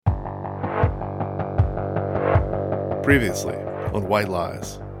Previously on White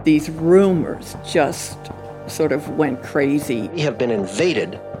Lies. These rumors just sort of went crazy. We have been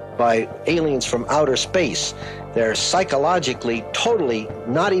invaded by aliens from outer space. They're psychologically totally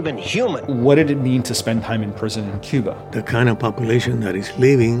not even human. What did it mean to spend time in prison in Cuba? The kind of population that is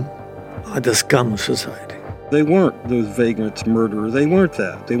living are the scum of society. They weren't those vagrants, murderers. They weren't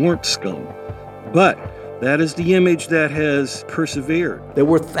that. They weren't scum. But that is the image that has persevered. There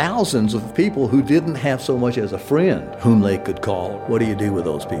were thousands of people who didn't have so much as a friend whom they could call. What do you do with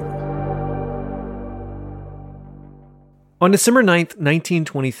those people? On December 9th,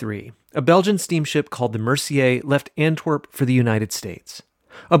 1923, a Belgian steamship called the Mercier left Antwerp for the United States.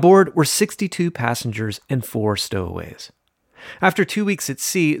 Aboard were 62 passengers and 4 stowaways. After 2 weeks at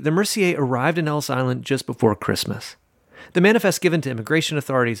sea, the Mercier arrived in Ellis Island just before Christmas. The manifest given to immigration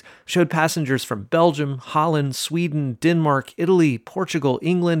authorities showed passengers from Belgium, Holland, Sweden, Denmark, Italy, Portugal,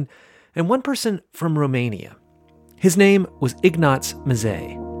 England, and one person from Romania. His name was Ignaz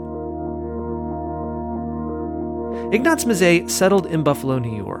Mazet. Ignaz Mazet settled in Buffalo,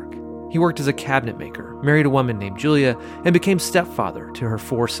 New York. He worked as a cabinet maker, married a woman named Julia, and became stepfather to her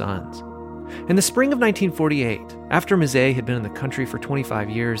 4 sons. In the spring of 1948, after Mazet had been in the country for 25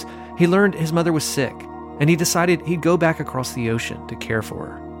 years, he learned his mother was sick, and he decided he'd go back across the ocean to care for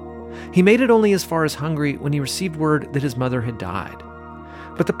her. He made it only as far as Hungary when he received word that his mother had died.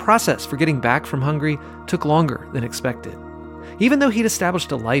 But the process for getting back from Hungary took longer than expected. Even though he'd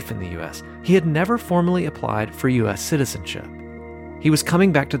established a life in the U.S., he had never formally applied for U.S. citizenship. He was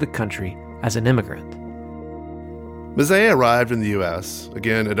coming back to the country as an immigrant. Mazet arrived in the U.S.,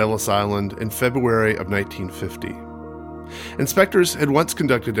 again at Ellis Island, in February of 1950. Inspectors had once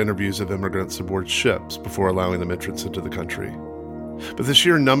conducted interviews of immigrants aboard ships before allowing them entrance into the country. But the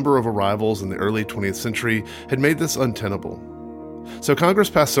sheer number of arrivals in the early 20th century had made this untenable. So Congress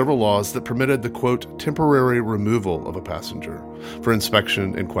passed several laws that permitted the, quote, temporary removal of a passenger for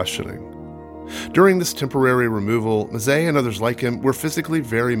inspection and questioning. During this temporary removal, Mazet and others like him were physically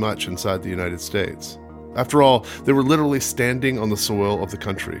very much inside the United States. After all, they were literally standing on the soil of the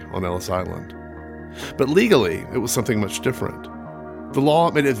country on Ellis Island. But legally, it was something much different. The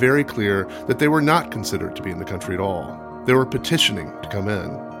law made it very clear that they were not considered to be in the country at all. They were petitioning to come in.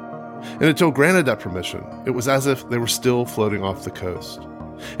 And until granted that permission, it was as if they were still floating off the coast.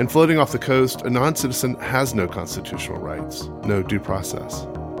 And floating off the coast, a non-citizen has no constitutional rights, no due process.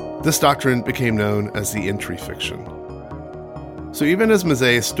 This doctrine became known as the entry fiction. So even as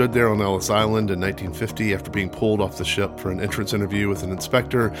Mazet stood there on Ellis Island in 1950 after being pulled off the ship for an entrance interview with an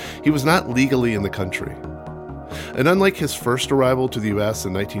inspector, he was not legally in the country. And unlike his first arrival to the U.S.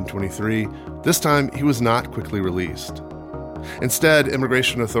 in 1923, this time he was not quickly released. Instead,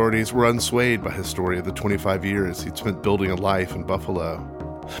 immigration authorities were unswayed by his story of the 25 years he'd spent building a life in Buffalo.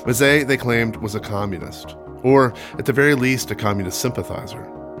 Mazet, they claimed, was a communist, or at the very least a communist sympathizer.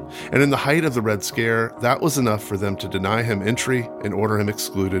 And in the height of the Red Scare, that was enough for them to deny him entry and order him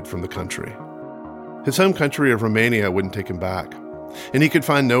excluded from the country. His home country of Romania wouldn't take him back, and he could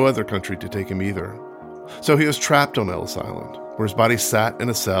find no other country to take him either. So he was trapped on Ellis Island, where his body sat in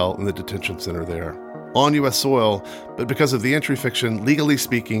a cell in the detention center there, on U.S. soil, but because of the entry fiction, legally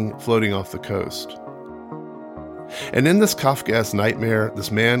speaking, floating off the coast. And in this Kafkaesque nightmare,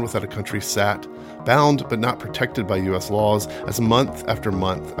 this man without a country sat, bound but not protected by U.S. laws, as month after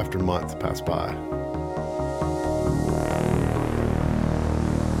month after month passed by.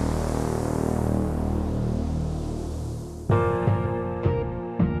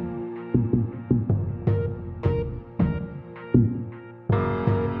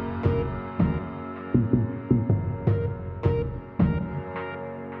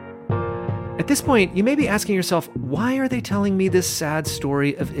 At this point, you may be asking yourself, why are they telling me this sad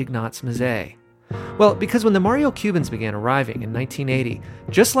story of Ignaz Mazet? Well, because when the Mario Cubans began arriving in 1980,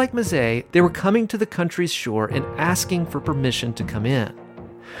 just like Mazet, they were coming to the country's shore and asking for permission to come in.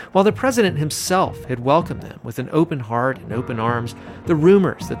 While the president himself had welcomed them with an open heart and open arms, the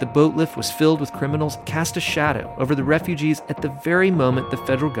rumors that the boat lift was filled with criminals cast a shadow over the refugees at the very moment the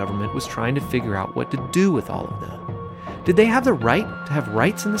federal government was trying to figure out what to do with all of them. Did they have the right to have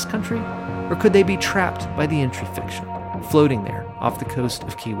rights in this country? Or could they be trapped by the entry fiction, floating there off the coast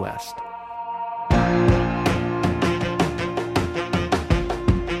of Key West?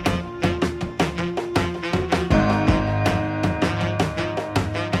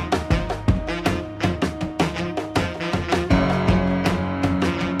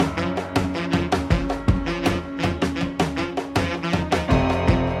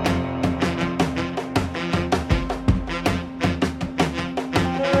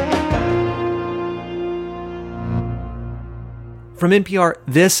 From NPR,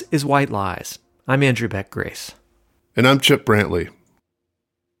 this is White Lies. I'm Andrew Beck Grace. And I'm Chip Brantley.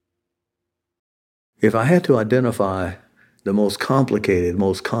 If I had to identify the most complicated,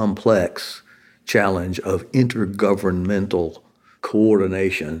 most complex challenge of intergovernmental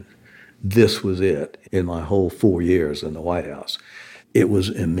coordination, this was it in my whole 4 years in the White House. It was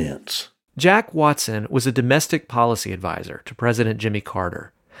immense. Jack Watson was a domestic policy advisor to President Jimmy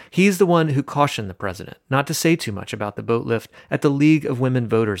Carter. He's the one who cautioned the president not to say too much about the boat lift at the League of Women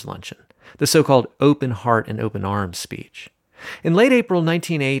Voters luncheon, the so-called open heart and open arms speech. In late April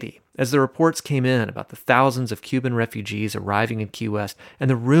 1980, as the reports came in about the thousands of Cuban refugees arriving in Key West and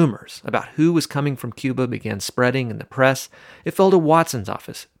the rumors about who was coming from Cuba began spreading in the press, it fell to Watson's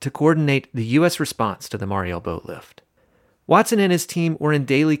office to coordinate the U.S. response to the Mariel boat lift. Watson and his team were in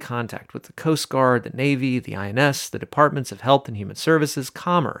daily contact with the Coast Guard, the Navy, the INS, the Departments of Health and Human Services,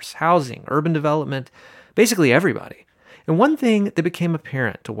 Commerce, Housing, Urban Development, basically everybody. And one thing that became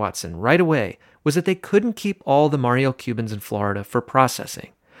apparent to Watson right away was that they couldn't keep all the Mariel Cubans in Florida for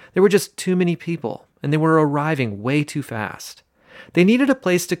processing. There were just too many people, and they were arriving way too fast. They needed a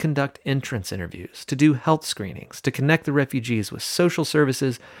place to conduct entrance interviews, to do health screenings, to connect the refugees with social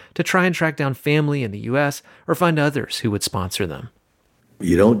services, to try and track down family in the U.S. or find others who would sponsor them.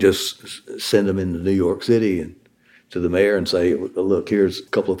 You don't just send them into New York City and to the mayor and say, look, here's a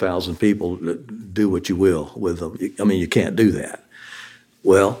couple of thousand people, do what you will with them. I mean, you can't do that.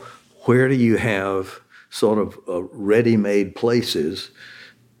 Well, where do you have sort of ready-made places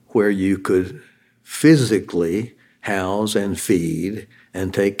where you could physically house and feed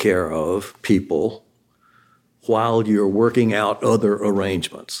and take care of people while you're working out other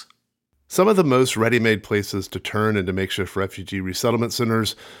arrangements? Some of the most ready-made places to turn into makeshift refugee resettlement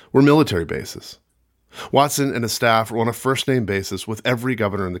centers were military bases. Watson and his staff were on a first-name basis with every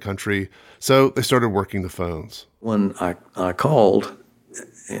governor in the country, so they started working the phones. When I called,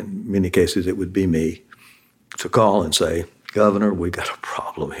 in many cases it would be me, to call and say, Governor, we got a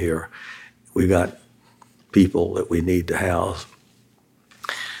problem here. We got people that we need to house.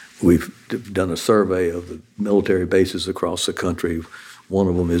 We've done a survey of the military bases across the country. One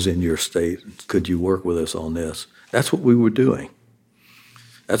of them is in your state. Could you work with us on this? That's what we were doing.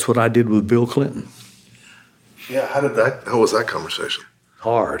 That's what I did with Bill Clinton. Yeah, how was that conversation?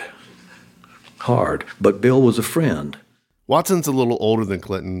 Hard. But Bill was a friend. Watson's a little older than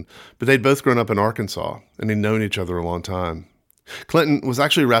Clinton, but they'd both grown up in Arkansas, and they'd known each other a long time. Clinton was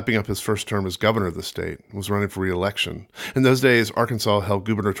actually wrapping up his first term as governor of the state and was running for re-election. In those days, Arkansas held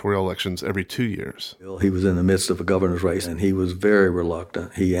gubernatorial elections every 2 years. He was in the midst of a governor's race, and he was very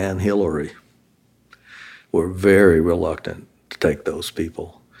reluctant. He and Hillary were very reluctant to take those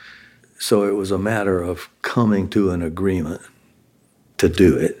people. So it was a matter of coming to an agreement to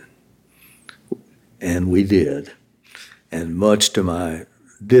do it, and we did. And much to my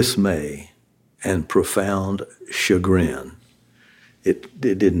dismay and profound chagrin, it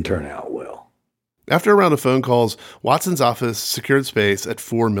didn't turn out well. After a round of phone calls, Watson's office secured space at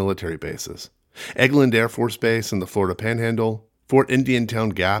 4 military bases: Eglin Air Force Base in the Florida Panhandle, Fort Indiantown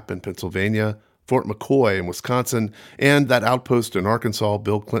Gap in Pennsylvania, Fort McCoy in Wisconsin, and that outpost in Arkansas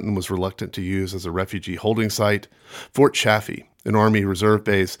Bill Clinton was reluctant to use as a refugee holding site, Fort Chaffee, an Army reserve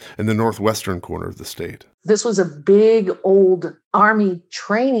base in the northwestern corner of the state. This was a big old Army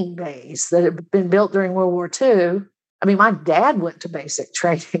training base that had been built during World War II. I mean, my dad went to basic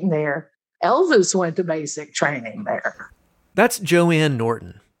training there. Elvis went to basic training there. That's Joanne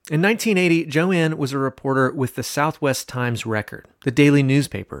Norton. In 1980, Joanne was a reporter with the Southwest Times Record, the daily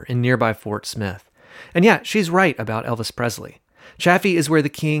newspaper in nearby Fort Smith. And yeah, she's right about Elvis Presley. Chaffee is where the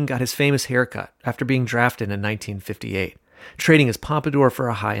king got his famous haircut after being drafted in 1958, trading his pompadour for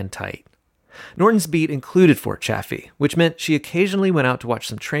a high and tight. Norton's beat included Fort Chaffee, which meant she occasionally went out to watch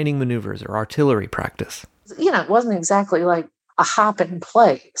some training maneuvers or artillery practice. You know, it wasn't exactly like a hopping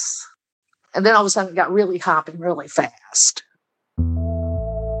place. And then all of a sudden it got really hopping really fast.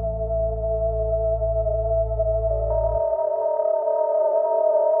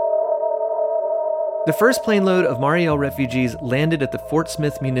 The first plane load of Mariel refugees landed at the Fort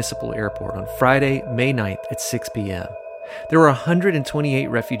Smith Municipal Airport on Friday, May 9th at 6 p.m. There were 128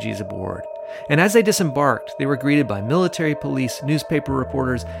 refugees aboard, and as they disembarked, they were greeted by military police, newspaper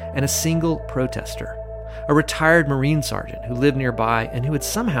reporters, and a single protester, a retired Marine sergeant who lived nearby and who had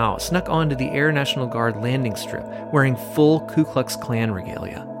somehow snuck onto the Air National Guard landing strip wearing full Ku Klux Klan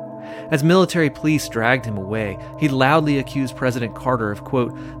regalia. As military police dragged him away, he loudly accused President Carter of,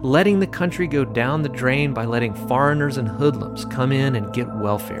 quote, letting the country go down the drain by letting foreigners and hoodlums come in and get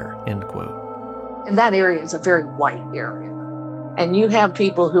welfare, end quote. And that area is a very white area. And you have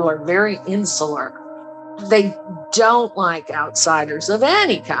people who are very insular. They don't like outsiders of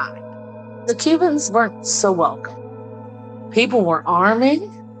any kind. The Cubans weren't so welcome. People were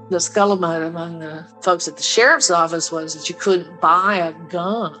arming. The scuttlebutt among the folks at the sheriff's office was that you couldn't buy a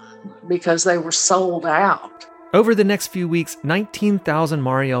gun because they were sold out. Over the next few weeks, 19,000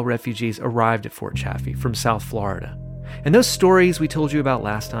 Mariel refugees arrived at Fort Chaffee from South Florida. And those stories we told you about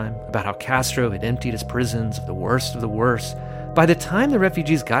last time, about how Castro had emptied his prisons of the worst, by the time the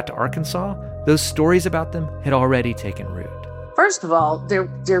refugees got to Arkansas, those stories about them had already taken root. First of all,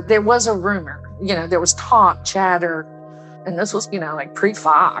 there was a rumor. There was talk, chatter, and this was, like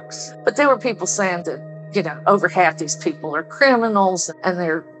pre-Fox. But there were people saying that, over half these people are criminals and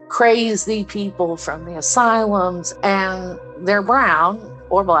they're crazy people from the asylums and they're brown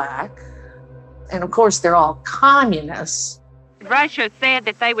or black. And of course, they're all communists. Russia said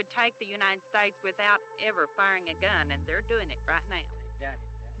that they would take the United States without ever firing a gun, and they're doing it right now.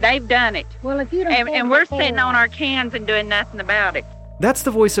 They've done it. Well, if you don't and we're sitting on our cans and doing nothing about it. That's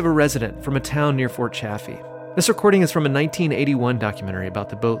the voice of a resident from a town near Fort Chaffee. This recording is from a 1981 documentary about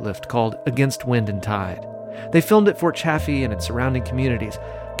the boat lift called Against Wind and Tide. They filmed at Fort Chaffee and its surrounding communities,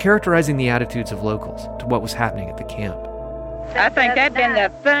 characterizing the attitudes of locals to what was happening at the camp. I think that'd been the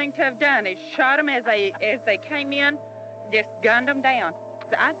thing to have done, is shot them as they came in, just gunned them down.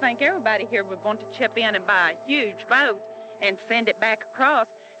 I think everybody here would want to chip in and buy a huge boat and send it back across,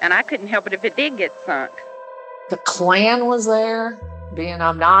 and I couldn't help it if it did get sunk. The Klan was there, being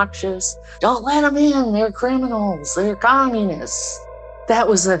obnoxious. Don't let them in, they're criminals, they're communists. That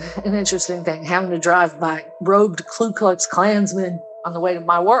was an interesting thing, having to drive by robed Ku Klux Klansmen on the way to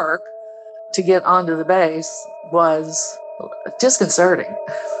my work to get onto the base was disconcerting.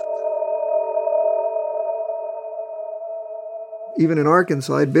 Even in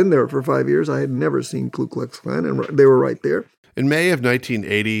Arkansas, I'd been there for 5 years. I had never seen Ku Klux Klan, and they were right there. In May of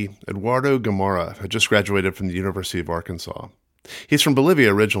 1980, Eduardo Gamarra had just graduated from the University of Arkansas. He's from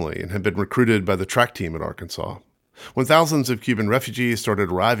Bolivia originally and had been recruited by the track team at Arkansas. When thousands of Cuban refugees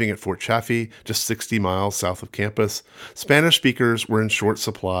started arriving at Fort Chaffee, just 60 miles south of campus, Spanish speakers were in short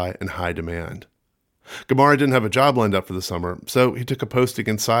supply and high demand. Gamarra didn't have a job lined up for the summer, so he took a posting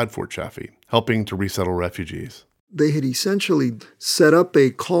inside Fort Chaffee, helping to resettle refugees. They had essentially set up a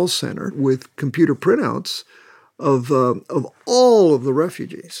call center with computer printouts of all of the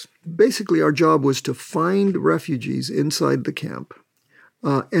refugees. Basically, our job was to find refugees inside the camp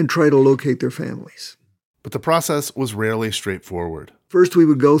and try to locate their families. But the process was rarely straightforward. First, we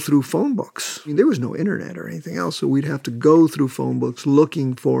would go through phone books. There was no internet or anything else, so we'd have to go through phone books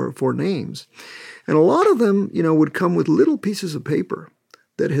looking for names. And a lot of them, would come with little pieces of paper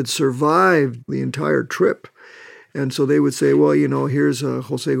that had survived the entire trip. And so they would say, well, here's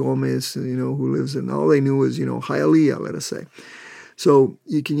Jose Gomez, who lives in, all they knew was, Hialeah, let us say. So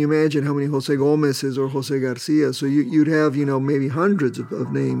can you imagine how many Jose Gomez's or Jose Garcia? So you'd have, maybe hundreds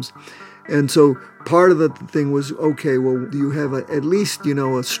of names. And so part of the thing was, okay, well, do you have at least,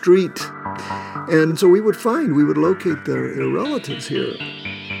 a street? And so we would locate their relatives here.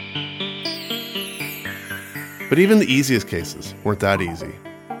 But even the easiest cases weren't that easy.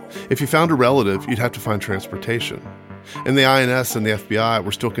 If you found a relative, you'd have to find transportation. And the INS and the FBI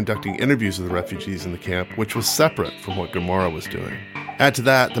were still conducting interviews of the refugees in the camp, which was separate from what Gamarra was doing. Add to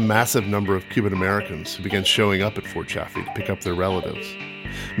that the massive number of Cuban Americans who began showing up at Fort Chaffee to pick up their relatives.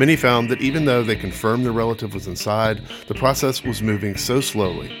 Many found that even though they confirmed their relative was inside, the process was moving so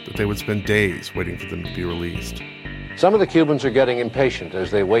slowly that they would spend days waiting for them to be released. Some of the Cubans are getting impatient as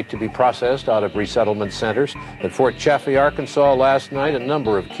they wait to be processed out of resettlement centers. At Fort Chaffee, Arkansas, last night, a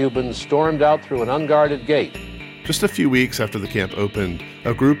number of Cubans stormed out through an unguarded gate. Just a few weeks after the camp opened,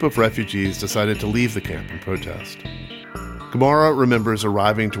 a group of refugees decided to leave the camp in protest. Gamarra remembers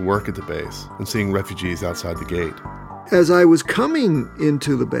arriving to work at the base and seeing refugees outside the gate. As I was coming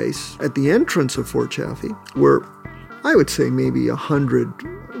into the base, at the entrance of Fort Chaffee, were, I would say, maybe 100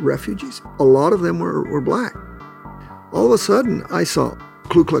 refugees. A lot of them were black. All of a sudden, I saw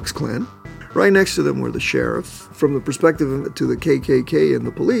Ku Klux Klan. Right next to them were the sheriff. From the perspective to the KKK and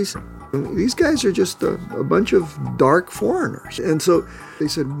the police, these guys are just a bunch of dark foreigners. And so they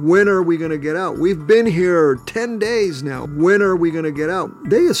said, when are we going to get out? We've been here 10 days now. When are we going to get out?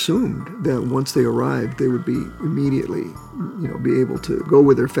 They assumed that once they arrived, they would be immediately, be able to go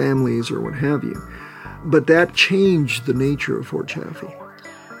with their families or what have you. But that changed the nature of Fort Chaffee,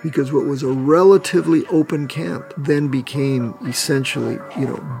 because what was a relatively open camp then became essentially,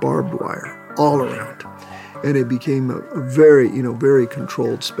 barbed wire all around. And it became a very, very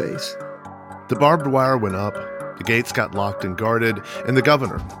controlled space. The barbed wire went up, the gates got locked and guarded, and the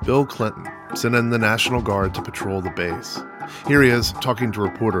governor, Bill Clinton, sent in the National Guard to patrol the base. Here he is talking to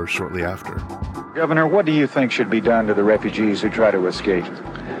reporters shortly after. Governor, what do you think should be done to the refugees who try to escape?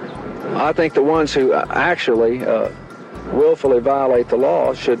 I think the ones who actually willfully violate the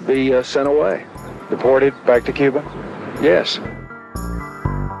law should be sent away. Deported back to Cuba? Yes.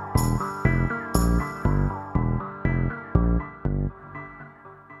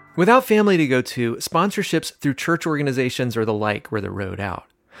 Without family to go to, sponsorships through church organizations or the like were the road out.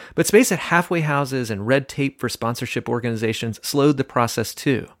 But space at halfway houses and red tape for sponsorship organizations slowed the process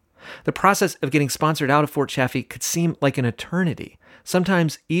too. The process of getting sponsored out of Fort Chaffee could seem like an eternity,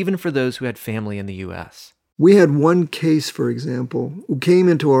 sometimes even for those who had family in the U.S. We had one case, for example, who came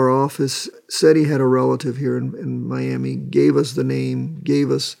into our office, said he had a relative here in Miami, gave us the name, gave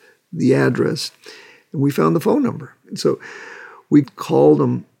us the address, and we found the phone number. And so we called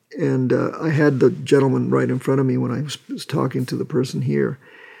him, and I had the gentleman right in front of me when I was talking to the person here.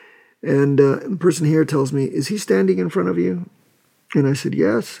 And the person here tells me, "Is he standing in front of you?" And I said,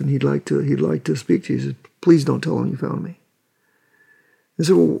 "Yes," and he'd like to speak to you. He said, "Please don't tell him you found me." I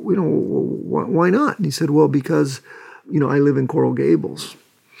said, "Well, why not?" And he said, "Well, because, I live in Coral Gables.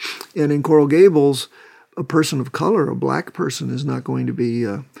 And in Coral Gables, a person of color, a black person, is not going to be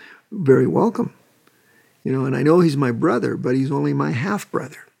very welcome. And I know he's my brother, but he's only my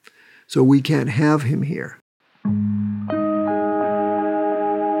half-brother. So we can't have him here."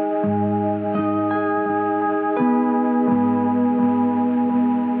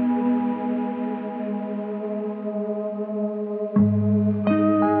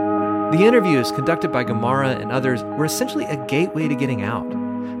 The interviews conducted by Gamarra and others were essentially a gateway to getting out,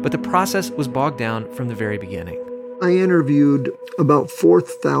 but the process was bogged down from the very beginning. I interviewed about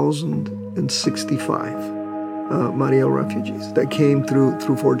 4,065 Mariel refugees that came through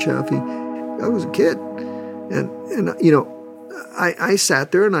Fort Chaffee. I was a kid, and I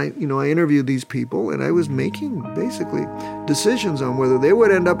sat there and I interviewed these people, and I was making basically decisions on whether they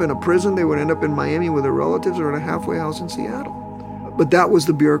would end up in a prison, they would end up in Miami with their relatives, or in a halfway house in Seattle. But that was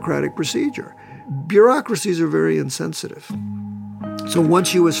the bureaucratic procedure. Bureaucracies are very insensitive. So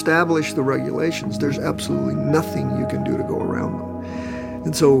once you establish the regulations, there's absolutely nothing you can do to go around them.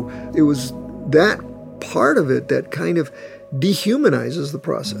 And so it was that part of it that kind of dehumanizes the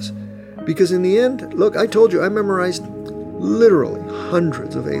process. Because in the end, look, I told you, I memorized literally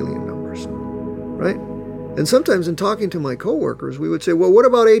hundreds of alien numbers, right? And sometimes in talking to my coworkers, we would say, "Well, what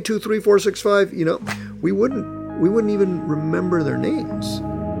about 823465?" We wouldn't even remember their names.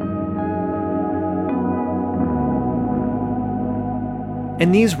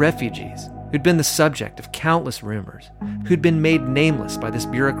 And these refugees, who'd been the subject of countless rumors, who'd been made nameless by this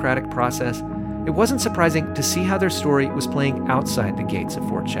bureaucratic process, it wasn't surprising to see how their story was playing outside the gates of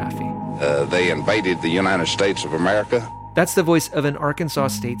Fort Chaffee. They invaded the United States of America. That's the voice of an Arkansas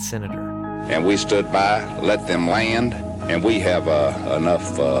state senator. And we stood by, let them land, and we have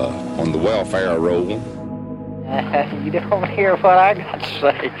enough on the welfare roll. You don't hear what I got to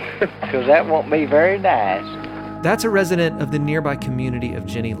say, because that won't be very nice. That's a resident of the nearby community of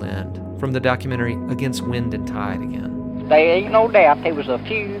Jenny Lind from the documentary Against Wind and Tide again. There ain't no doubt there was a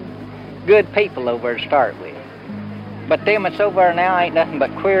few good people over to start with. But them that's over there now ain't nothing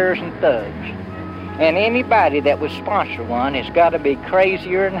but queers and thugs. And anybody that would sponsor one has got to be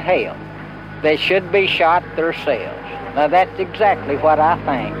crazier than hell. They should be shot themselves. Now that's exactly what I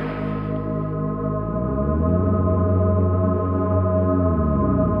think.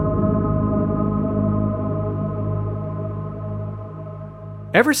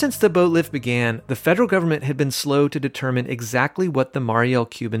 Ever since the boat lift began, the federal government had been slow to determine exactly what the Mariel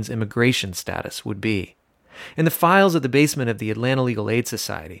Cubans' immigration status would be. In the files of the basement of the Atlanta Legal Aid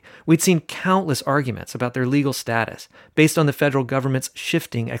Society, we'd seen countless arguments about their legal status based on the federal government's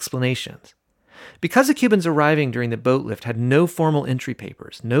shifting explanations. Because the Cubans arriving during the boat lift had no formal entry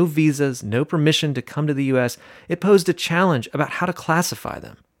papers, no visas, no permission to come to the U.S., it posed a challenge about how to classify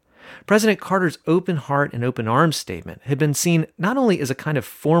them. President Carter's open heart and open arms statement had been seen not only as a kind of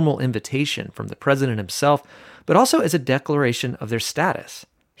formal invitation from the president himself, but also as a declaration of their status.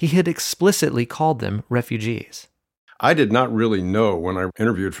 He had explicitly called them refugees. I did not really know when I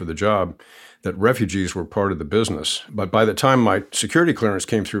interviewed for the job that refugees were part of the business. But by the time my security clearance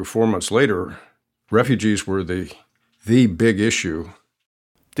came through 4 months later, refugees were the big issue.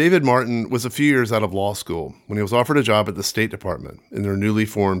 David Martin was a few years out of law school when he was offered a job at the State Department in their newly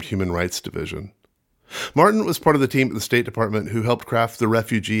formed Human Rights Division. Martin was part of the team at the State Department who helped craft the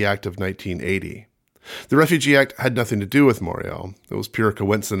Refugee Act of 1980. The Refugee Act had nothing to do with Mariel. It was pure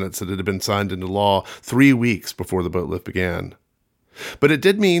coincidence that it had been signed into law 3 weeks before the boat lift began. But it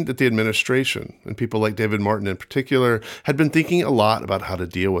did mean that the administration, and people like David Martin in particular, had been thinking a lot about how to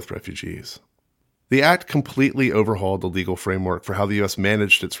deal with refugees. The act completely overhauled the legal framework for how the U.S.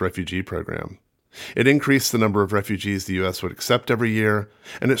 managed its refugee program. It increased the number of refugees the U.S. would accept every year,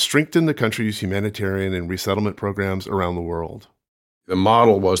 and it strengthened the country's humanitarian and resettlement programs around the world. The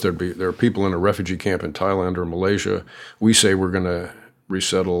model was there are people in a refugee camp in Thailand or Malaysia. We say we're going to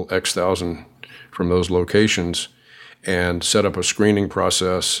resettle X thousand from those locations and set up a screening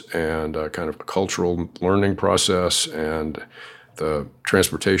process and a kind of a cultural learning process and the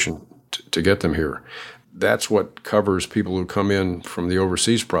transportation to get them here. That's what covers people who come in from the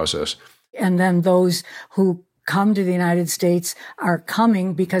overseas process. And then those who come to the United States are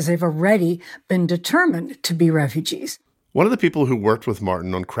coming because they've already been determined to be refugees. One of the people who worked with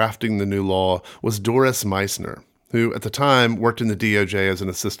Martin on crafting the new law was Doris Meissner, who at the time worked in the DOJ as an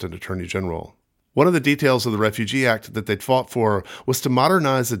assistant attorney general. One of the details of the Refugee Act that they'd fought for was to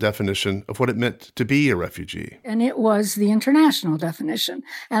modernize the definition of what it meant to be a refugee. And it was the international definition.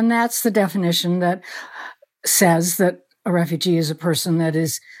 And that's the definition that says that a refugee is a person that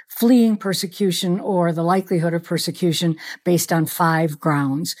is fleeing persecution or the likelihood of persecution based on 5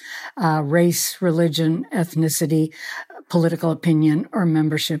 grounds: race, religion, ethnicity, political opinion, or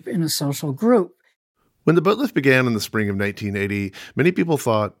membership in a social group. When the boat lift began in the spring of 1980, many people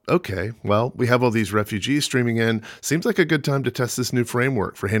thought, okay, well, we have all these refugees streaming in. Seems like a good time to test this new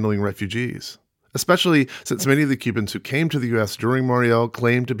framework for handling refugees, especially since many of the Cubans who came to the U.S. during Mariel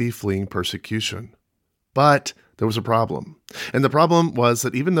claimed to be fleeing persecution. But there was a problem. And the problem was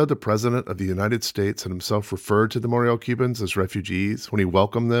that even though the President of the United States had himself referred to the Mariel Cubans as refugees when he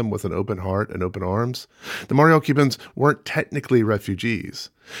welcomed them with an open heart and open arms, the Mariel Cubans weren't technically refugees,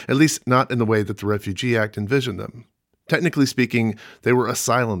 at least not in the way that the Refugee Act envisioned them. Technically speaking, they were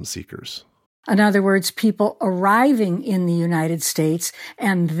asylum seekers. In other words, people arriving in the United States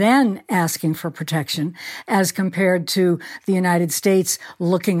and then asking for protection, as compared to the United States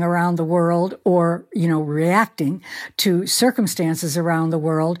looking around the world or, reacting to circumstances around the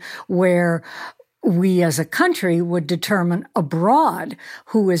world where we as a country would determine abroad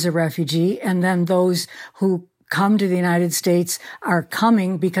who is a refugee, and then those who come to the United States are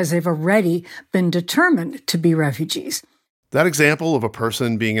coming because they've already been determined to be refugees. That example of a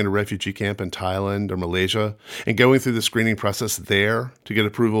person being in a refugee camp in Thailand or Malaysia and going through the screening process there to get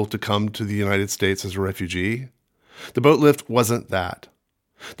approval to come to the United States as a refugee, the boat lift wasn't that.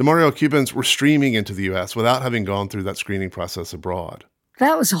 The Mariel Cubans were streaming into the U.S. without having gone through that screening process abroad.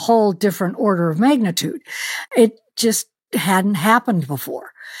 That was a whole different order of magnitude. It just hadn't happened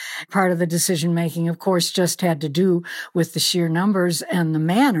before. Part of the decision-making, of course, just had to do with the sheer numbers and the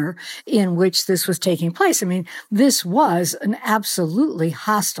manner in which this was taking place. I mean, this was an absolutely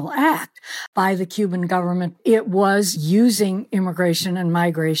hostile act by the Cuban government. It was using immigration and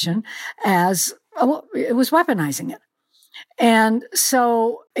migration it was weaponizing it. And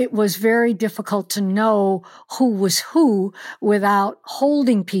so it was very difficult to know who was who without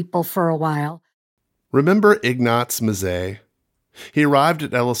holding people for a while. Remember Ignaz Mizet? He arrived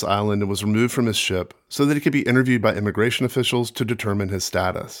at Ellis Island and was removed from his ship so that he could be interviewed by immigration officials to determine his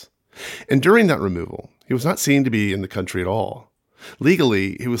status. And during that removal, he was not seen to be in the country at all.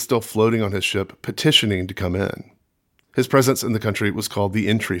 Legally, he was still floating on his ship, petitioning to come in. His presence in the country was called the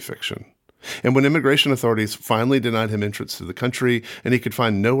entry fiction. And when immigration authorities finally denied him entrance to the country and he could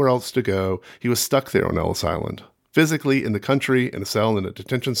find nowhere else to go, he was stuck there on Ellis Island, physically in the country, in a cell in a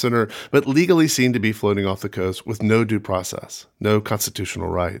detention center, but legally seen to be floating off the coast with no due process, no constitutional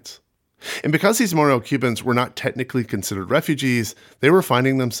rights. And because these Mariel Cubans were not technically considered refugees, they were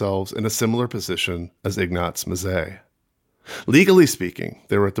finding themselves in a similar position as Ignaz Mizet. Legally speaking,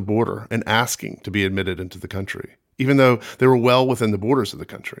 they were at the border and asking to be admitted into the country, even though they were well within the borders of the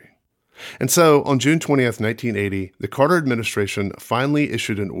country. And so, on June 20th, 1980, the Carter administration finally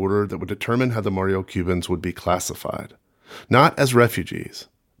issued an order that would determine how the Mariel Cubans would be classified, not as refugees,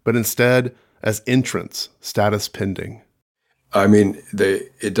 but instead as entrants, status pending. I mean,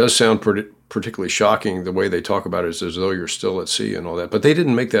 it does sound particularly shocking the way they talk about it, as though you're still at sea and all that. But they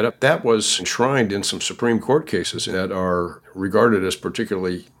didn't make that up. That was enshrined in some Supreme Court cases that are regarded as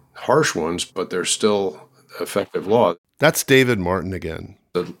particularly harsh ones, but they're still effective law. That's David Martin again.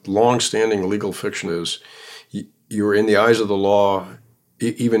 The long-standing legal fiction is you're in the eyes of the law,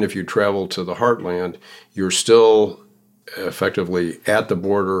 even if you travel to the heartland, you're still effectively at the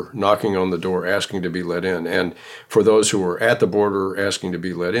border, knocking on the door, asking to be let in. And for those who are at the border asking to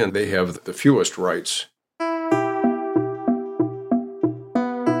be let in, they have the fewest rights.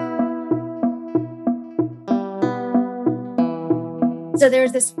 So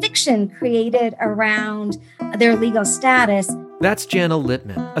there's this fiction created around their legal status. That's Jana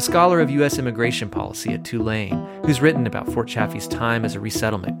Littman, a scholar of U.S. immigration policy at Tulane, who's written about Fort Chaffee's time as a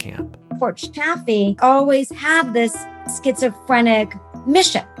resettlement camp. Fort Chaffee always had this schizophrenic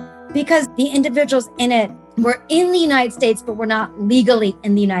mission. because the individuals in it were in the United States, but were not legally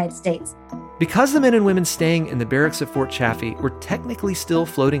in the United States. Because the men and women staying in the barracks of Fort Chaffee were technically still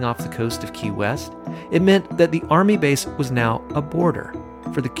floating off the coast of Key West, it meant that the Army base was now a border,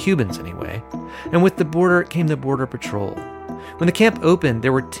 for the Cubans anyway. And with the border came the Border Patrol. When the camp opened,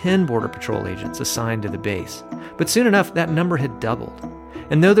 there were 10 Border Patrol agents assigned to the base. But soon enough, that number had doubled.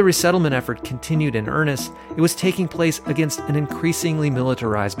 And though the resettlement effort continued in earnest, it was taking place against an increasingly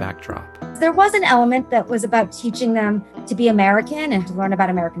militarized backdrop. There was an element that was about teaching them to be American and to learn about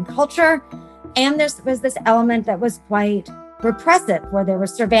American culture. And there was this element that was quite repressive, where there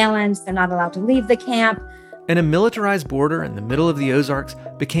was surveillance, they're not allowed to leave the camp. And a militarized border in the middle of the Ozarks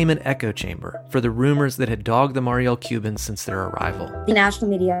became an echo chamber for the rumors that had dogged the Mariel Cubans since their arrival. The national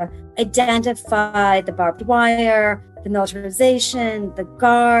media identified the barbed wire, the militarization, the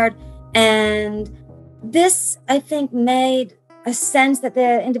guard, and this, I think, made a sense that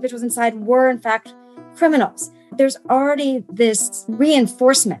the individuals inside were, in fact, criminals. There's already this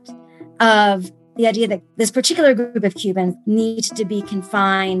reinforcement of the idea that this particular group of Cubans need to be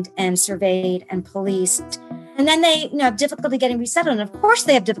confined and surveyed and policed. And then they have difficulty getting resettled. And of course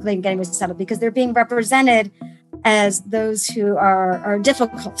they have difficulty getting resettled because they're being represented as those who are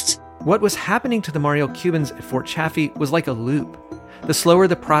difficult. What was happening to the Mariel Cubans at Fort Chaffee was like a loop. The slower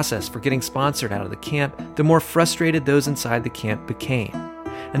the process for getting sponsored out of the camp, the more frustrated those inside the camp became.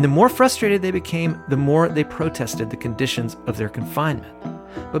 And the more frustrated they became, the more they protested the conditions of their confinement.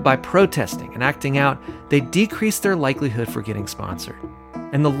 But by protesting and acting out, they decreased their likelihood for getting sponsored.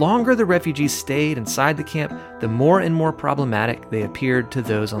 And the longer the refugees stayed inside the camp, the more and more problematic they appeared to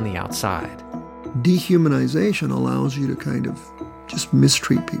those on the outside. Dehumanization allows you to kind of just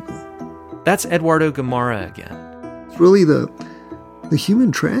mistreat people. That's Eduardo Gamarra again. It's really the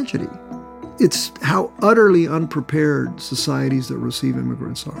human tragedy. It's how utterly unprepared societies that receive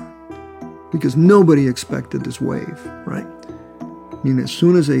immigrants are. Because nobody expected this wave, right? I mean, as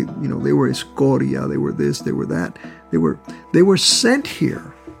soon as they were escoria, they were this, they were that, they were sent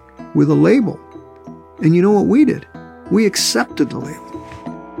here with a label. And you know what we did? We accepted the label.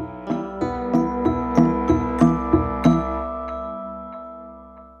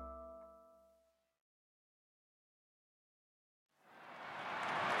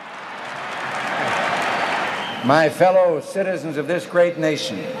 My fellow citizens of this great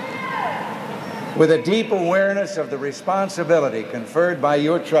nation, with a deep awareness of the responsibility conferred by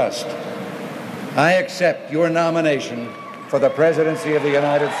your trust, I accept your nomination for the presidency of the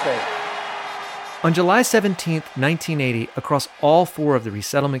United States. On July 17, 1980, across all 4 of the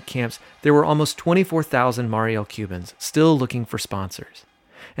resettlement camps, there were almost 24,000 Mariel Cubans still looking for sponsors.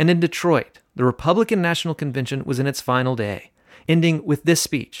 And in Detroit, the Republican National Convention was in its final day, ending with this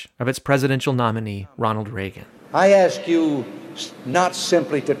speech of its presidential nominee, Ronald Reagan. I ask you not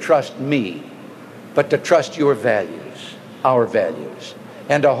simply to trust me, but to trust your values, our values,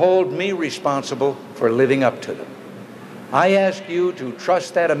 and to hold me responsible for living up to them. I ask you to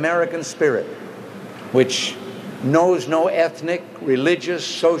trust that American spirit, which knows no ethnic, religious,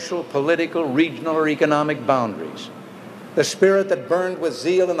 social, political, regional, or economic boundaries. The spirit that burned with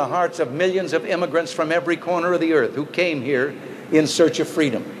zeal in the hearts of millions of immigrants from every corner of the earth who came here in search of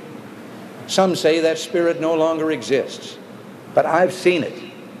freedom. Some say that spirit no longer exists, but I've seen it.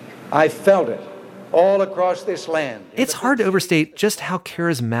 I've felt it all across this land. It's hard to overstate just how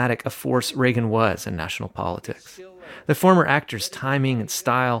charismatic a force Reagan was in national politics. The former actor's timing and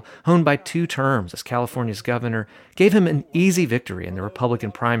style, honed by 2 terms as California's governor, gave him an easy victory in the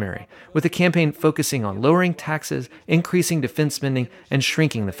Republican primary, with the campaign focusing on lowering taxes, increasing defense spending, and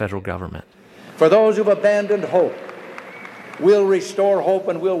shrinking the federal government. For those who've abandoned hope, we'll restore hope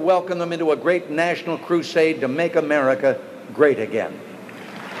and we'll welcome them into a great national crusade to make America great again.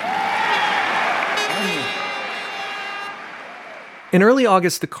 In early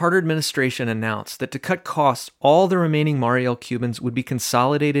August, the Carter administration announced that to cut costs, all the remaining Mariel Cubans would be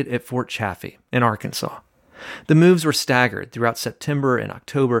consolidated at Fort Chaffee in Arkansas. The moves were staggered throughout September and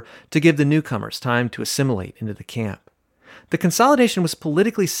October to give the newcomers time to assimilate into the camp. The consolidation was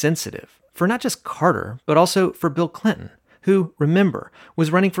politically sensitive for not just Carter, but also for Bill Clinton, who, remember,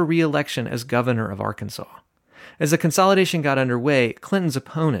 was running for re-election as governor of Arkansas. As the consolidation got underway, Clinton's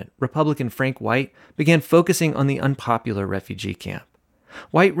opponent, Republican Frank White, began focusing on the unpopular refugee camp.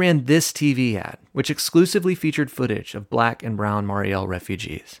 White ran this TV ad, which exclusively featured footage of black and brown Mariel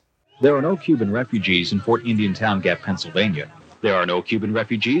refugees. There are no Cuban refugees in Fort Indiantown Gap, Pennsylvania. There are no Cuban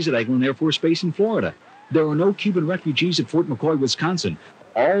refugees at Eglin Air Force Base in Florida. There are no Cuban refugees at Fort McCoy, Wisconsin.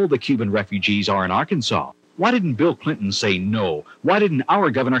 All the Cuban refugees are in Arkansas. Why didn't Bill Clinton say no? Why didn't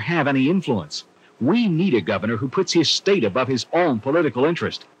our governor have any influence? We need a governor who puts his state above his own political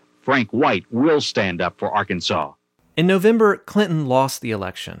interest. Frank White will stand up for Arkansas. In November, Clinton lost the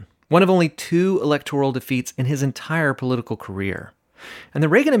election, one of only 2 electoral defeats in his entire political career. And the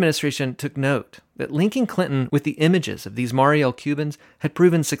Reagan administration took note that linking Clinton with the images of these Mariel Cubans had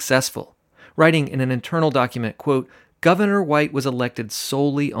proven successful, writing in an internal document, quote, "Governor White was elected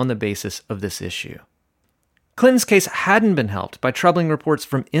solely on the basis of this issue." Clinton's case hadn't been helped by troubling reports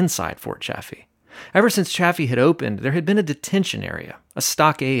from inside Fort Chaffee. Ever since Chaffee had opened, there had been a detention area, a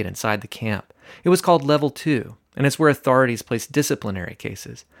stockade inside the camp. It was called Level 2, and it's where authorities placed disciplinary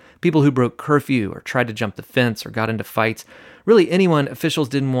cases. People who broke curfew or tried to jump the fence or got into fights. Really anyone officials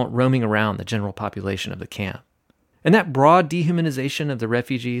didn't want roaming around the general population of the camp. And that broad dehumanization of the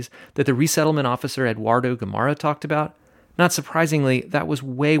refugees that the resettlement officer Eduardo Gamarra talked about, not surprisingly, that was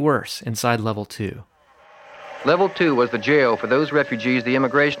way worse inside Level 2. Level 2 was the jail for those refugees the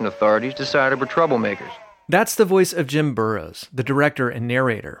immigration authorities decided were troublemakers. That's the voice of Jim Burrows, the director and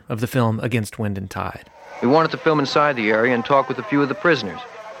narrator of the film Against Wind and Tide. We wanted to film inside the area and talk with a few of the prisoners,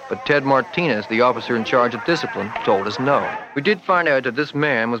 but Ted Martinez, the officer in charge of discipline, told us no. We did find out that this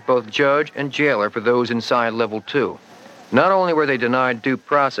man was both judge and jailer for those inside Level 2. Not only were they denied due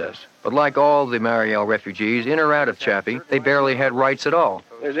process, but like all the Mariel refugees in or out of Chaffee, they barely had rights at all.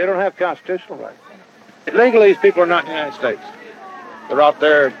 They don't have constitutional rights. Legally, these people are not in the United States. They're out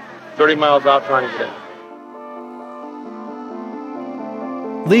there 30 miles out trying to get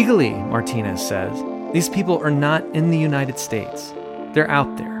in. Legally, Martinez says, these people are not in the United States. They're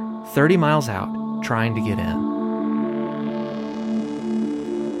out there, 30 miles out, trying to get in.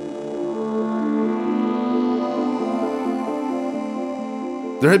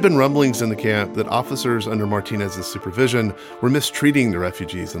 There had been rumblings in the camp that officers under Martinez's supervision were mistreating the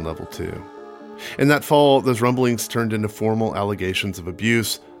refugees in Level 2. In that fall, those rumblings turned into formal allegations of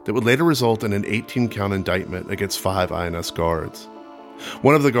abuse that would later result in an 18-count indictment against 5 INS guards.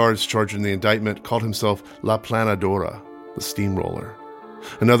 One of the guards charged in the indictment called himself La Planadora, the steamroller.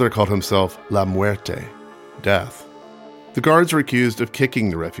 Another called himself La Muerte, death. The guards were accused of kicking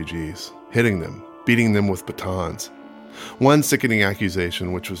the refugees, hitting them, beating them with batons. One sickening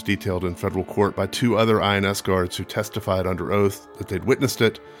accusation, which was detailed in federal court by 2 other INS guards who testified under oath that they'd witnessed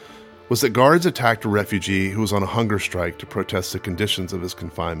it, was that guards attacked a refugee who was on a hunger strike to protest the conditions of his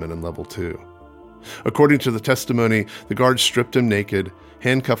confinement in Level 2. According to the testimony, the guards stripped him naked,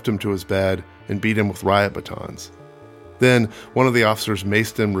 handcuffed him to his bed, and beat him with riot batons. Then, one of the officers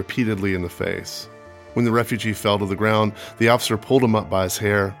maced him repeatedly in the face. When the refugee fell to the ground, the officer pulled him up by his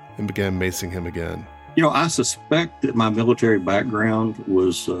hair and began macing him again. You know, I suspect that my military background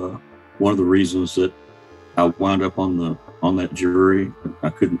was one of the reasons that I wound up on that jury. I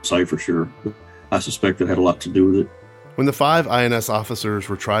couldn't say for sure, but I suspect it had a lot to do with it. When the 5 INS officers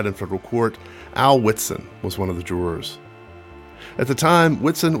were tried in federal court, Al Whitson was one of the jurors. At the time,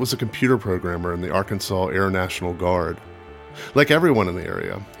 Whitson was a computer programmer in the Arkansas Air National Guard. Like everyone in the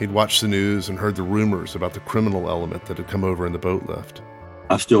area, he'd watched the news and heard the rumors about the criminal element that had come over in the boat lift.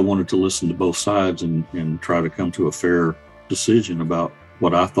 I still wanted to listen to both sides and try to come to a fair decision about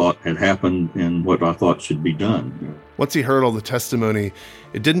what I thought had happened and what I thought should be done. Once he heard all the testimony,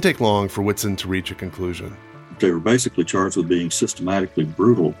 it didn't take long for Whitson to reach a conclusion. They were basically charged with being systematically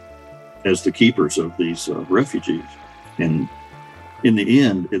brutal as the keepers of these refugees. And in the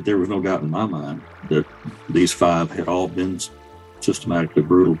end, there was no doubt in my mind that these 5 had all been systematically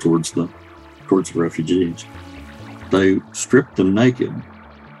brutal towards the refugees. They stripped them naked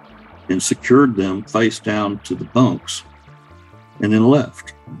and secured them face down to the bunks and then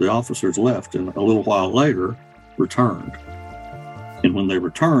left. The officers left and a little while later returned. And when they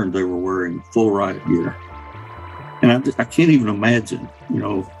returned, they were wearing full riot gear. And I can't even imagine,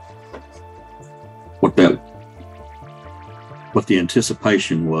 what the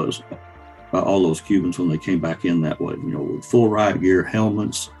anticipation was by all those Cubans when they came back in that way, with full riot gear,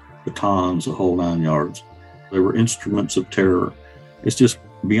 helmets, batons, the whole 9 yards. They were instruments of terror. It's just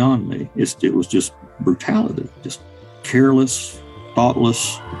beyond me. It was just brutality, just careless,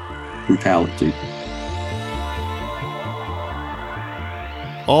 thoughtless brutality.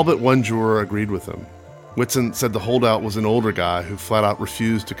 All but one juror agreed with him. Whitson said the holdout was an older guy who flat out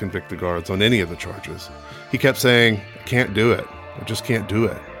refused to convict the guards on any of the charges. He kept saying, "I can't do it. I just can't do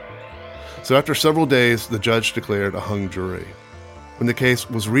it." So after several days, the judge declared a hung jury. When the case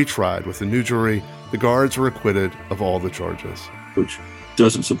was retried with a new jury, the guards were acquitted of all the charges. Which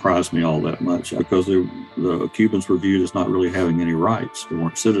doesn't surprise me all that much because the Cubans were viewed as not really having any rights. They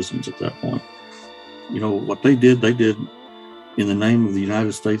weren't citizens at that point. What they did in the name of the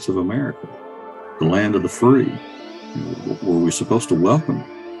United States of America, the land of the free, where we're supposed to welcome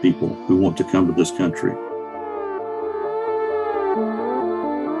people who want to come to this country.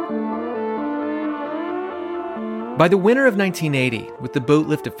 By the winter of 1980, with the boat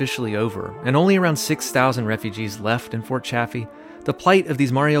lift officially over and only around 6,000 refugees left in Fort Chaffee, the plight of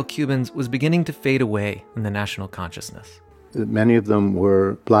these Mariel Cubans was beginning to fade away in the national consciousness. Many of them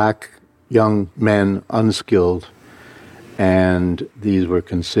were black, young men, unskilled, and these were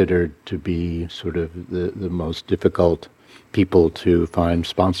considered to be sort of the most difficult people to find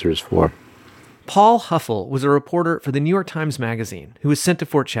sponsors for. Paul Huffell was a reporter for the New York Times Magazine who was sent to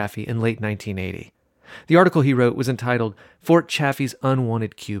Fort Chaffee in late 1980. The article he wrote was entitled Fort Chaffee's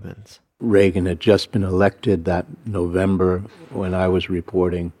Unwanted Cubans. Reagan had just been elected that November when I was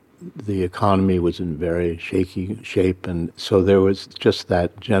reporting. The economy was in very shaky shape, and so there was just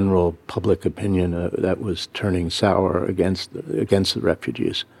that general public opinion that was turning sour against the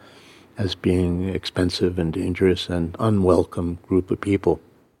refugees as being expensive and dangerous and unwelcome group of people.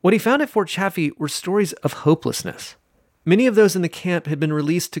 What he found at Fort Chaffee were stories of hopelessness. Many of those in the camp had been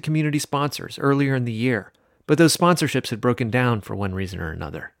released to community sponsors earlier in the year, but those sponsorships had broken down for one reason or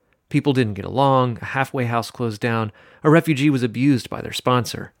another. People didn't get along, a halfway house closed down, a refugee was abused by their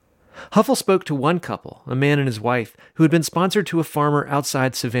sponsor. Huffell spoke to one couple, a man and his wife, who had been sponsored to a farmer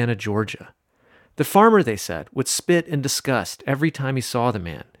outside Savannah, Georgia. The farmer, they said, would spit in disgust every time he saw the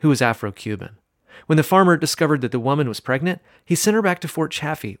man, who was Afro-Cuban. When the farmer discovered that the woman was pregnant, he sent her back to Fort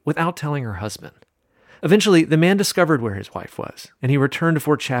Chaffee without telling her husband. Eventually, the man discovered where his wife was, and he returned to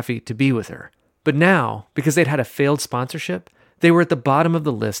Fort Chaffee to be with her. But now, because they'd had a failed sponsorship, they were at the bottom of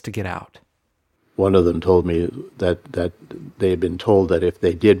the list to get out. One of them told me that they had been told that if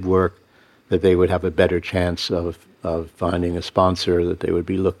they did work, that they would have a better chance of finding a sponsor, that they would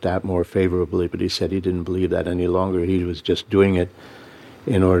be looked at more favorably. But he said he didn't believe that any longer. He was just doing it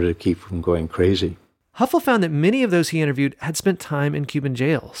in order to keep from going crazy. Huffell found that many of those he interviewed had spent time in Cuban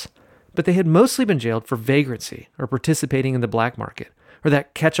jails, but they had mostly been jailed for vagrancy or participating in the black market, or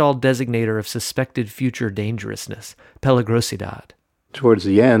that catch-all designator of suspected future dangerousness, peligrosidad. Towards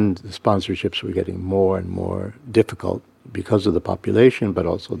the end, the sponsorships were getting more and more difficult because of the population, but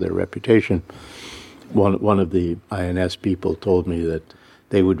also their reputation. One of the INS people told me that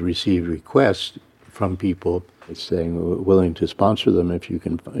they would receive requests from people saying, we're willing to sponsor them if you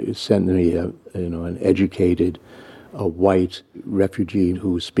can send me an educated, a white refugee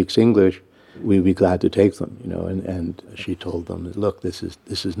who speaks English. We'd be glad to take them, and she told them, look, this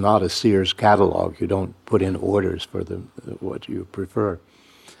is not a Sears catalog. You don't put in orders for what you prefer.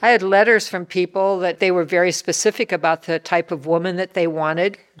 I had letters from people that they were very specific about the type of woman that they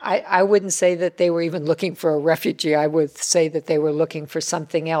wanted. I wouldn't say that they were even looking for a refugee. I would say that they were looking for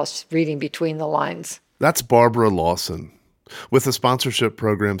something else, reading between the lines. That's Barbara Lawson. With the sponsorship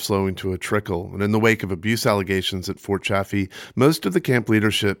program slowing to a trickle, and in the wake of abuse allegations at Fort Chaffee, most of the camp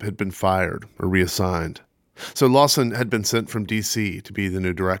leadership had been fired or reassigned. So Lawson had been sent from D.C. to be the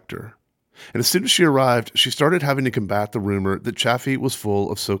new director. And as soon as she arrived, she started having to combat the rumor that Chaffee was full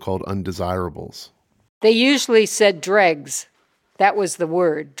of so-called undesirables. They usually said dregs. That was the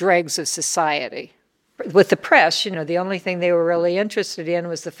word, dregs of society. With the press, the only thing they were really interested in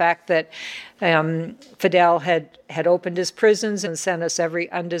was the fact that Fidel had opened his prisons and sent us every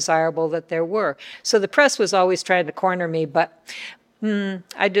undesirable that there were. So the press was always trying to corner me, but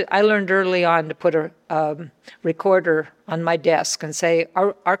I learned early on to put a recorder on my desk and say,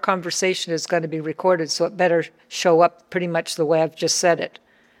 our conversation is going to be recorded, so it better show up pretty much the way I've just said it.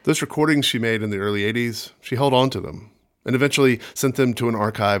 Those recordings she made in the early 80s, she held on to them and eventually sent them to an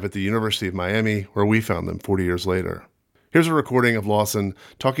archive at the University of Miami, where we found them 40 years later. Here's a recording of Lawson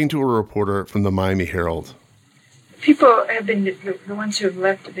talking to a reporter from the Miami Herald. People have been, the ones who have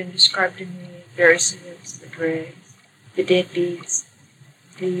left have been described to me various as the dregs, the deadbeats,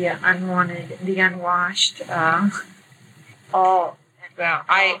 the unwanted, the unwashed, all. Well,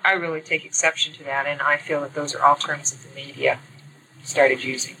 I really take exception to that, and I feel that those are all terms that the media started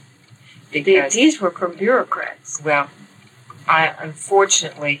using. Because these were bureaucrats. Well,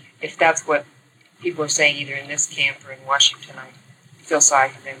 unfortunately, if that's what people are saying either in this camp or in Washington, I feel sorry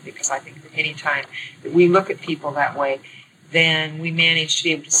for them, because I think that any time that we look at people that way, then we manage to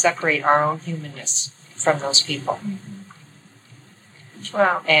be able to separate our own humanness from those people. Mm-hmm.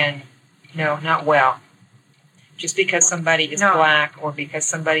 Well, and no, not well. Just because somebody is black, or because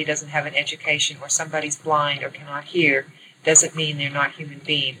somebody doesn't have an education, or somebody's blind or cannot hear, doesn't mean they're not human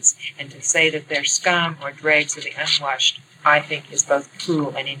beings. And to say that they're scum or dregs or the unwashed, I think is both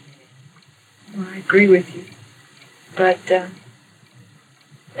cruel and inhumane. Well, I agree with you. But,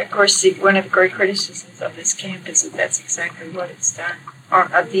 of course, one of the great criticisms of this camp is that that's exactly what it's done.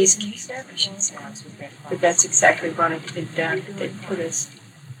 Or of these camps, I should say. But that's exactly what it's been done. They put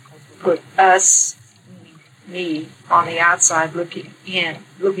us, me on the outside looking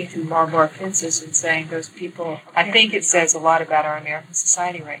through Marlboro fences and saying those people, I think it says a lot about our American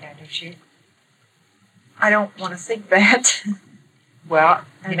society right now, don't you? I don't want to think that. Well,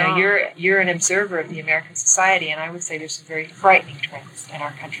 you're an observer of the American society, and I would say there's some very frightening trends in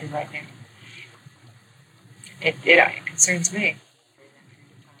our country right now. It concerns me.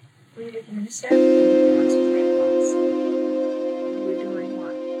 Were you looking at this?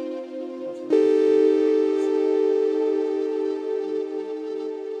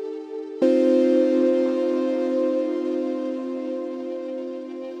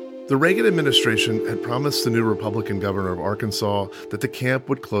 The Reagan administration had promised the new Republican governor of Arkansas that the camp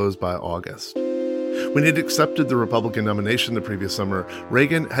would close by August. When he'd accepted the Republican nomination the previous summer,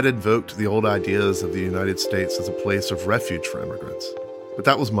 Reagan had invoked the old ideas of the United States as a place of refuge for immigrants. But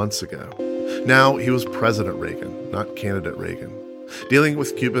that was months ago. Now he was President Reagan, not candidate Reagan. Dealing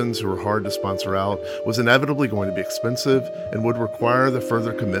with Cubans who were hard to sponsor out was inevitably going to be expensive and would require the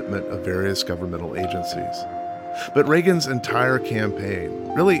further commitment of various governmental agencies. But Reagan's entire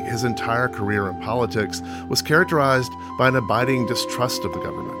campaign, really his entire career in politics, was characterized by an abiding distrust of the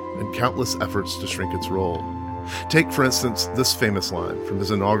government and countless efforts to shrink its role. Take, for instance, this famous line from his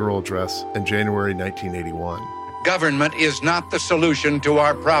inaugural address in January 1981. Government is not the solution to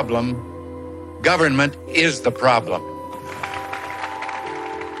our problem. Government is the problem.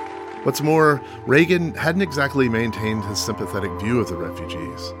 What's more, Reagan hadn't exactly maintained his sympathetic view of the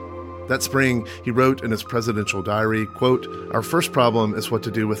refugees. That spring, he wrote in his presidential diary, quote, "Our first problem is what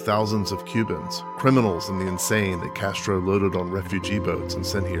to do with thousands of Cubans, criminals and the insane that Castro loaded on refugee boats and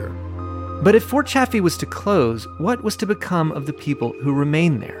sent here." But if Fort Chaffee was to close, what was to become of the people who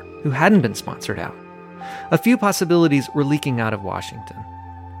remained there, who hadn't been sponsored out? A few possibilities were leaking out of Washington.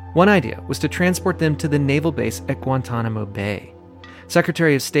 One idea was to transport them to the naval base at Guantanamo Bay.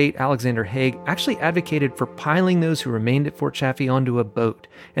 Secretary of State Alexander Haig actually advocated for piling those who remained at Fort Chaffee onto a boat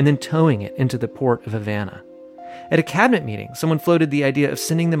and then towing it into the port of Havana. At a cabinet meeting, someone floated the idea of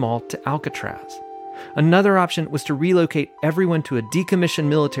sending them all to Alcatraz. Another option was to relocate everyone to a decommissioned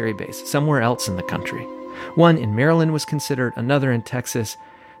military base somewhere else in the country. One in Maryland was considered, another in Texas.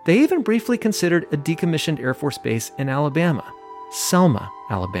 They even briefly considered a decommissioned Air Force base in Alabama, Selma,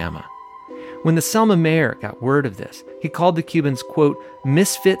 Alabama. When the Selma mayor got word of this, he called the Cubans, quote,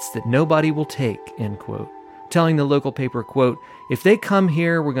 "misfits that nobody will take," end quote, telling the local paper, quote, "if they come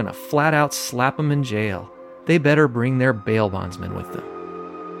here, we're going to flat out slap them in jail. They better bring their bail bondsmen with them."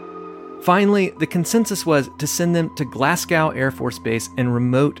 Finally, the consensus was to send them to Glasgow Air Force Base in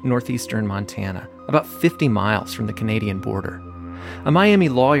remote northeastern Montana, about 50 miles from the Canadian border. A Miami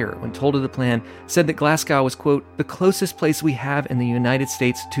lawyer, when told of the plan, said that Glasgow was, quote, "the closest place we have in the United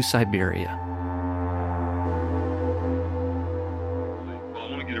States to Siberia." I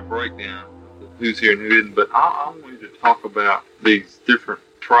want to get a breakdown of who's here and who isn't, but I want you to talk about these different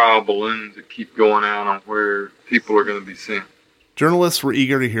trial balloons that keep going out on where people are going to be sent. Journalists were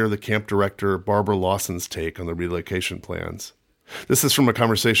eager to hear the camp director Barbara Lawson's take on the relocation plans. This is from a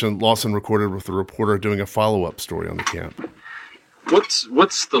conversation Lawson recorded with a reporter doing a follow-up story on the camp.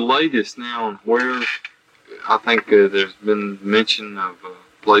 What's the latest now on where? I think there's been mention of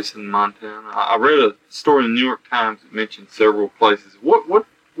a place in Montana. I read a story in the New York Times that mentioned several places.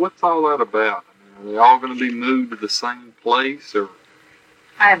 What's all that about? I mean, are they all going to be moved to the same place, or?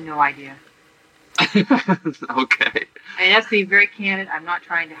 I have no idea. Okay. I mean, that's being very candid. I'm not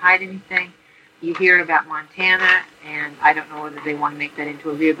trying to hide anything. You hear about Montana, and I don't know whether they want to make that into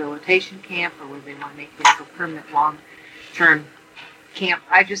a rehabilitation camp or whether they want to make it into a permanent long-term camp.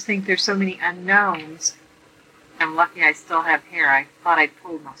 I just think there's so many unknowns. I'm lucky I still have hair. I thought I'd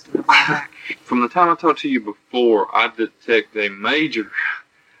pulled most of them back. From the time I talked to you before, I detect a major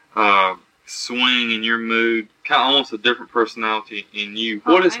swing in your mood, kind of almost a different personality in you.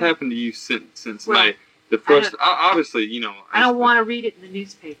 What has happened to you since May? The first, obviously, you know. I don't want to read it in the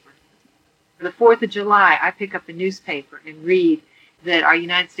newspaper. For the 4th of July, I pick up the newspaper and read that our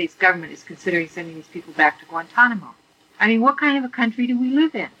United States government is considering sending these people back to Guantanamo. I mean, what kind of a country do we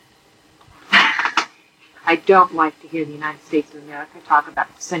live in? I don't like to hear the United States of America talk about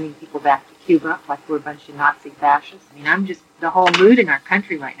sending people back to Cuba like we're a bunch of Nazi fascists. I mean, the whole mood in our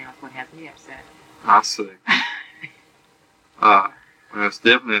country right now is what has me upset. I see. Well, it's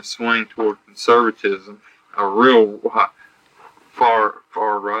definitely a swing toward conservatism, a real far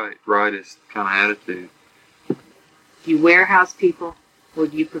rightist kind of attitude. Do you warehouse people, or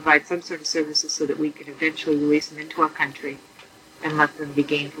do you provide some sort of services so that we can eventually release them into our country and let them be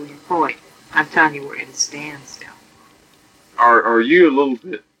gainfully employed? I'm telling you, we're at a standstill. Are you a little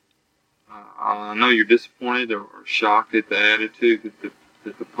bit, I know you're disappointed or shocked at the attitude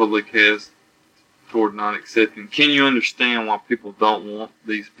that the public has toward not accepting. Can you understand why people don't want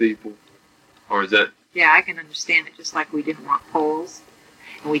these people? Or is that... Yeah, I can understand it, just like we didn't want Poles,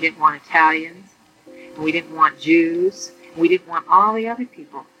 and we didn't want Italians, and we didn't want Jews, and we didn't want all the other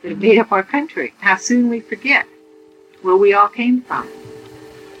people that have made up our country. How soon we forget where we all came from.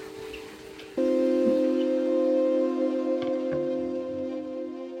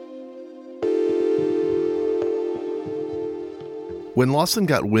 When Lawson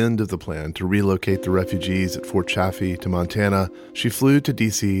got wind of the plan to relocate the refugees at Fort Chaffee to Montana, she flew to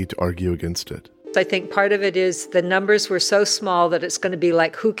D.C. to argue against it. I think part of it is the numbers were so small that it's going to be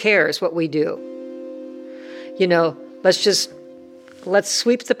like, who cares what we do? You know, let's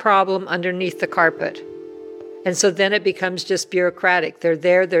sweep the problem underneath the carpet. And so then it becomes just bureaucratic. They're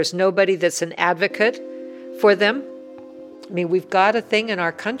there. There's nobody that's an advocate for them. I mean, we've got a thing in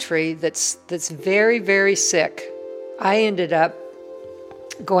our country that's very, very sick. I ended up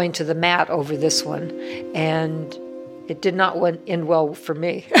going to the mat over this one, and it did not end well for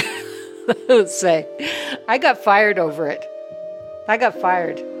me. Let's say. I got fired over it. I got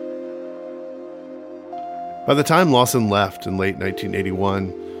fired. By the time Lawson left in late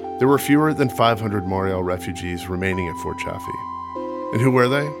 1981, there were fewer than 500 Mariel refugees remaining at Fort Chaffee. And who were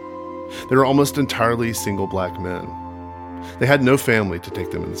they? They were almost entirely single black men. They had no family to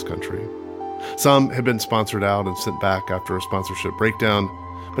take them in this country. Some had been sponsored out and sent back after a sponsorship breakdown,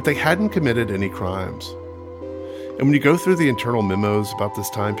 but they hadn't committed any crimes. And when you go through the internal memos about this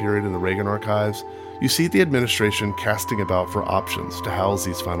time period in the Reagan archives, you see the administration casting about for options to house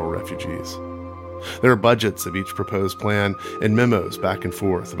these final refugees. There are budgets of each proposed plan and memos back and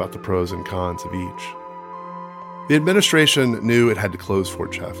forth about the pros and cons of each. The administration knew it had to close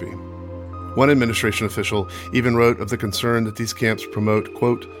Fort Chaffee. One administration official even wrote of the concern that these camps promote,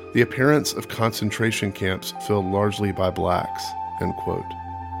 quote, the appearance of concentration camps filled largely by blacks, end quote.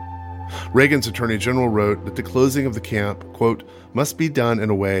 Reagan's Attorney General wrote that the closing of the camp, quote, must be done in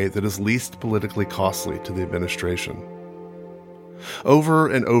a way that is least politically costly to the administration. Over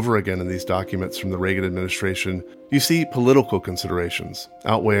and over again in these documents from the Reagan administration, you see political considerations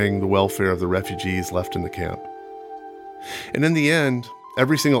outweighing the welfare of the refugees left in the camp. And in the end,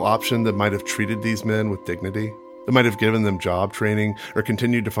 every single option that might have treated these men with dignity, that might have given them job training or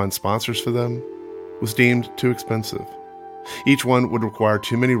continued to find sponsors for them, was deemed too expensive. Each one would require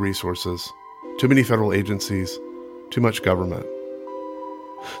too many resources, too many federal agencies, too much government.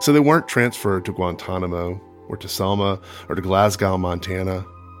 So they weren't transferred to Guantanamo or to Selma or to Glasgow, Montana.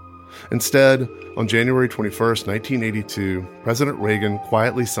 Instead, on January 21st, 1982, President Reagan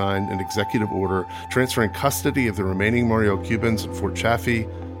quietly signed an executive order transferring custody of the remaining Mariel Cubans at Fort Chaffee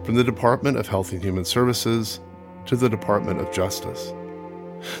from the Department of Health and Human Services to the Department of Justice.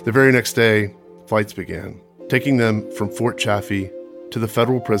 The very next day, flights began, taking them from Fort Chaffee to the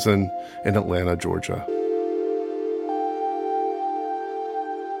federal prison in Atlanta, Georgia.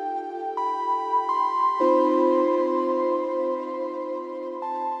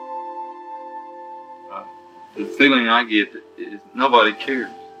 The feeling I get is nobody cares.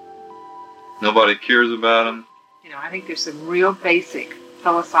 Nobody cares about them. You know, I think there's some real basic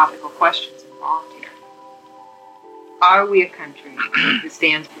philosophical questions involved here. Are we a country that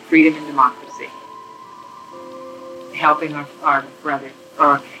stands for freedom and democracy? Helping our brother?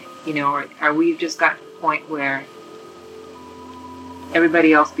 Or, you know, or are we just got to the point where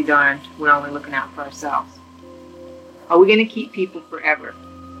everybody else be darned, we're only looking out for ourselves? Are we going to keep people forever?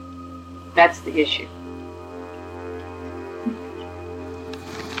 That's the issue.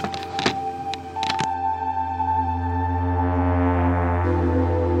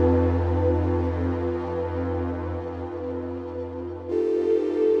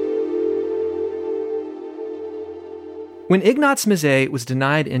 When Ignaz Mizet was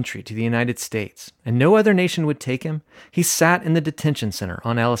denied entry to the United States and no other nation would take him, he sat in the detention center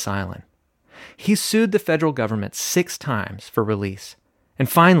on Ellis Island. He sued the federal government 6 times for release. And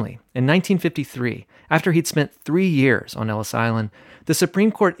finally, in 1953, after he'd spent 3 years on Ellis Island, the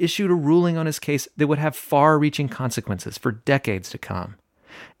Supreme Court issued a ruling on his case that would have far-reaching consequences for decades to come.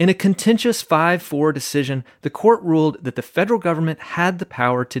 In a contentious 5-4 decision, the court ruled that the federal government had the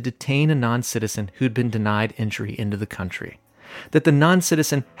power to detain a non-citizen who'd been denied entry into the country, that the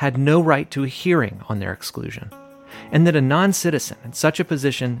non-citizen had no right to a hearing on their exclusion, and that a non-citizen in such a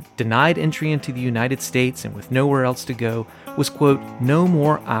position, denied entry into the United States and with nowhere else to go, was, quote, no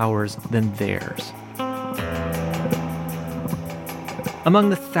more ours than theirs.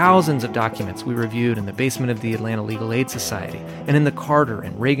 Among the thousands of documents we reviewed in the basement of the Atlanta Legal Aid Society and in the Carter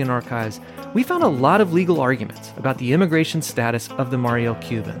and Reagan archives, we found a lot of legal arguments about the immigration status of the Mariel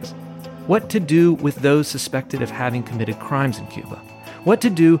Cubans. What to do with those suspected of having committed crimes in Cuba? What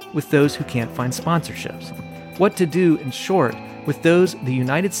to do with those who can't find sponsorships. What to do, in short, with those the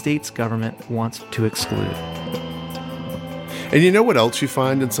United States government wants to exclude. And you know what else you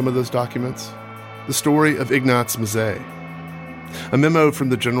find in some of those documents? The story of Ignaz Mazet. A memo from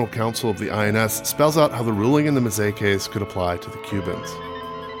the General Counsel of the INS spells out how the ruling in the Mazet case could apply to the Cubans.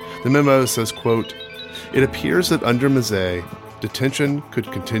 The memo says, quote, "It appears that under Mazet, detention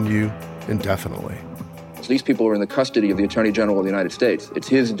could continue indefinitely." So these people are in the custody of the Attorney General of the United States. It's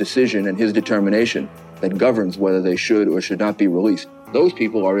his decision and his determination that governs whether they should or should not be released. Those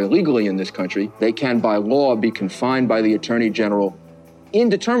people are illegally in this country. They can, by law, be confined by the Attorney General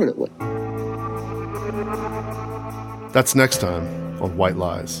indeterminately. That's next time on White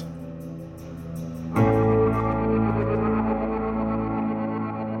Lies.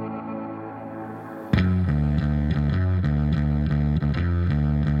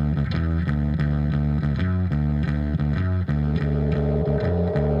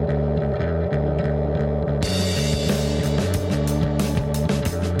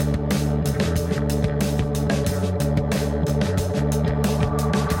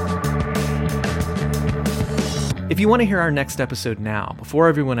 If you want to hear our next episode now, before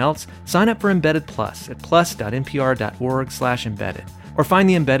everyone else, sign up for Embedded Plus at plus.npr.org/embedded, or find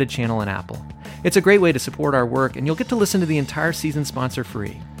the Embedded channel in Apple. It's a great way to support our work, and you'll get to listen to the entire season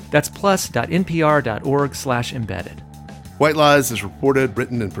sponsor-free. That's plus.npr.org/embedded. White Lies is reported,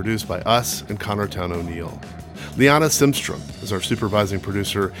 written, and produced by us and Connortown O'Neill. Liana Simstrom is our supervising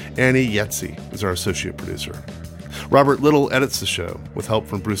producer. Annie Yetzi is our associate producer. Robert Little edits the show, with help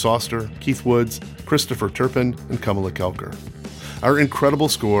from Bruce Auster, Keith Woods, Christopher Turpin, and Kamala Kelker. Our incredible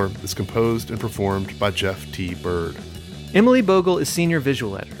score is composed and performed by Jeff T. Bird. Emily Bogle is senior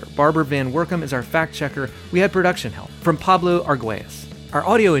visual editor. Barbara Van Workum is our fact checker. We had production help from Pablo Arguelles. Our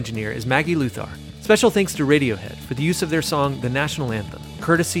audio engineer is Maggie Luthar. Special thanks to Radiohead for the use of their song The National Anthem,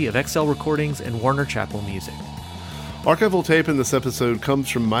 courtesy of XL Recordings and Warner Chappell Music. Archival tape in this episode comes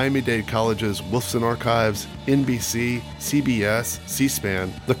from Miami-Dade College's Wolfson Archives, NBC, CBS,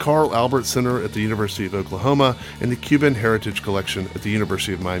 C-SPAN, the Carl Albert Center at the University of Oklahoma, and the Cuban Heritage Collection at the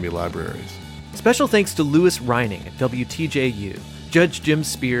University of Miami Libraries. Special thanks to Louis Reining at WTJU, Judge Jim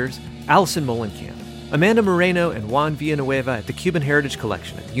Spears, Allison Molenkamp, Amanda Moreno and Juan Villanueva at the Cuban Heritage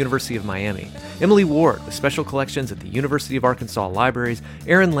Collection at the University of Miami, Emily Ward with special collections at the University of Arkansas Libraries,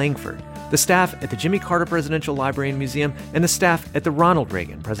 Aaron Langford, the staff at the Jimmy Carter Presidential Library and Museum, and the staff at the Ronald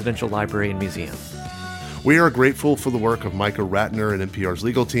Reagan Presidential Library and Museum. We are grateful for the work of Micah Ratner and NPR's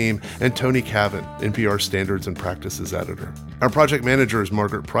legal team, and Tony Cavan, NPR Standards and Practices editor. Our project manager is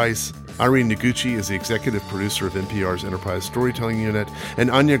Margaret Price. Irene Noguchi is the executive producer of NPR's Enterprise Storytelling Unit, and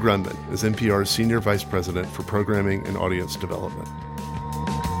Anya Grundman is NPR's senior vice president for programming and audience development.